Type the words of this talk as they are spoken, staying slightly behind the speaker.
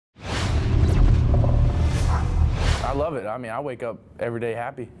I love it. I mean, I wake up every day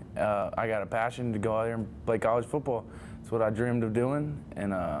happy. I got a passion to go out there and play college football. It's what I dreamed of doing,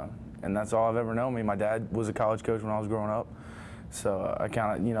 and that's all I've ever known. I mean, my dad was a college coach when I was growing up, so I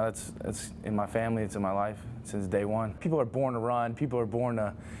kind of, you know, it's in my family, it's in my life since day one. People are born to run. People are born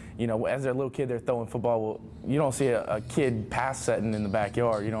to, you know, as they're a little kid, they're throwing football. Well, you don't see a kid pass setting in the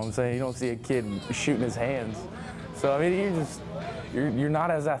backyard. You know what I'm saying? You don't see a kid shooting his hands. So I mean, you're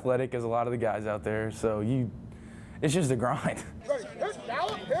not as athletic as a lot of the guys out there. So it's just a grind.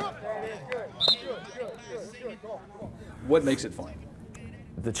 What makes it fun?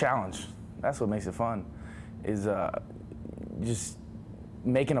 The challenge. That's what makes it fun. Is just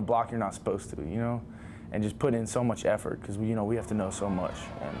making a block you're not supposed to, you know, and just putting in so much effort because we have to know so much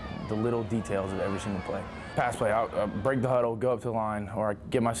and the little details of every single play. Pass play, I'll break the huddle, go up to the line, or I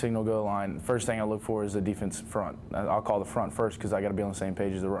get my signal, go to the line. First thing I look for is the defense front. I'll call the front first because I got to be on the same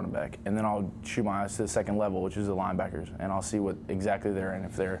page as the running back, and then I'll shoot my eyes to the second level, which is the linebackers, and I'll see what exactly they're in.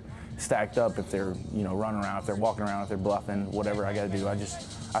 If they're stacked up, if they're running around, if they're walking around, if they're bluffing, whatever I got to do. I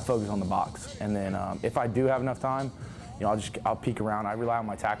focus on the box, and then if I do have enough time, I'll peek around. I rely on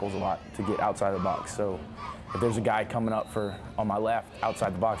my tackles a lot to get outside the box. So if there's a guy coming up on my left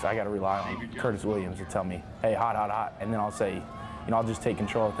outside the box, I got to rely on Curtis Williams to tell me, hey, hot, hot, hot. And then I'll say, I'll just take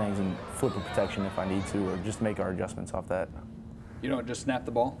control of things and flip a protection if I need to, or just make our adjustments off that. You don't just snap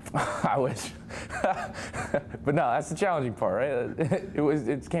the ball? I wish. But no, that's the challenging part, right?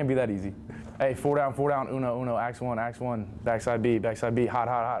 It can't be that easy. Hey, 4 down, uno, uno, axe one, backside B, hot, hot,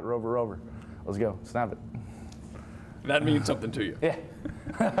 hot, rover, rover. Let's go, snap it. That means something to you. Yeah.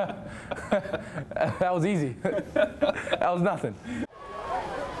 That was easy. That was nothing.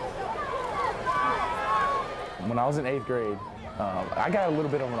 When I was in 8th grade, I got a little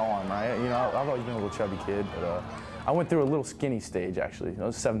bit of an arm, right? I've always been a little chubby kid, but I went through a little skinny stage, actually. I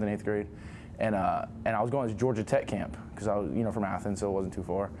was 7th and 8th grade, and I was going to Georgia Tech camp because I was, from Athens, so it wasn't too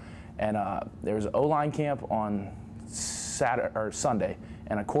far. And there was an O-line camp on Sunday,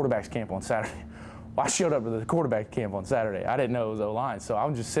 and a quarterback's camp on Saturday. Well, I showed up to the quarterback camp on Saturday. I didn't know it was O-line, so I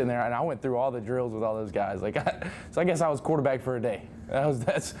was just sitting there, and I went through all the drills with all those guys. So I guess I was quarterback for a day.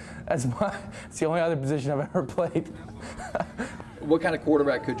 That's the only other position I've ever played. What kind of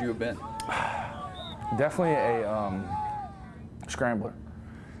quarterback could you have been? Definitely a scrambler.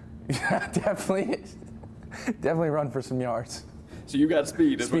 Definitely run for some yards. So you got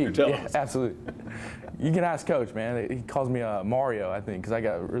speed, is what you're telling us. Absolutely. You can ask Coach, man. He calls me Mario, I think, because I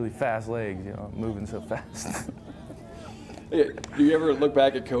got really fast legs, moving so fast. Do you ever look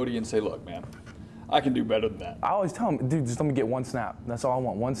back at Cody and say, look, man, I can do better than that? I always tell him, dude, just let me get one snap. That's all I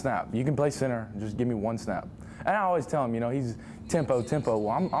want, one snap. You can play center, just give me one snap. And I always tell him, he's tempo.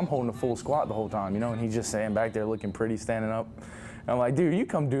 Well, I'm holding a full squat the whole time, and he's just standing back there looking pretty, standing up. And I'm like, dude, you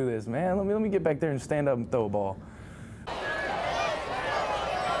come do this, man. Let me get back there and stand up and throw a ball.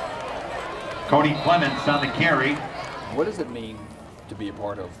 Cody Clements on the carry. What does it mean to be a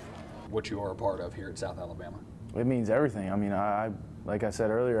part of what you are a part of here at South Alabama? It means everything. I mean, like I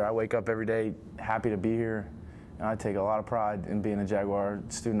said earlier, I wake up every day happy to be here, and I take a lot of pride in being a Jaguar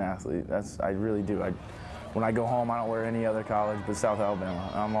student athlete. I really do. When I go home, I don't wear any other college but South Alabama.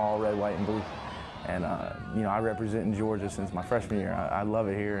 I'm all red, white, and blue. And I represent in Georgia since my freshman year. I love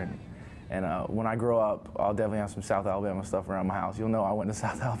it here, and when I grow up, I'll definitely have some South Alabama stuff around my house. You'll know I went to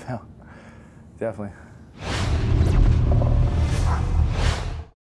South Alabama. Definitely.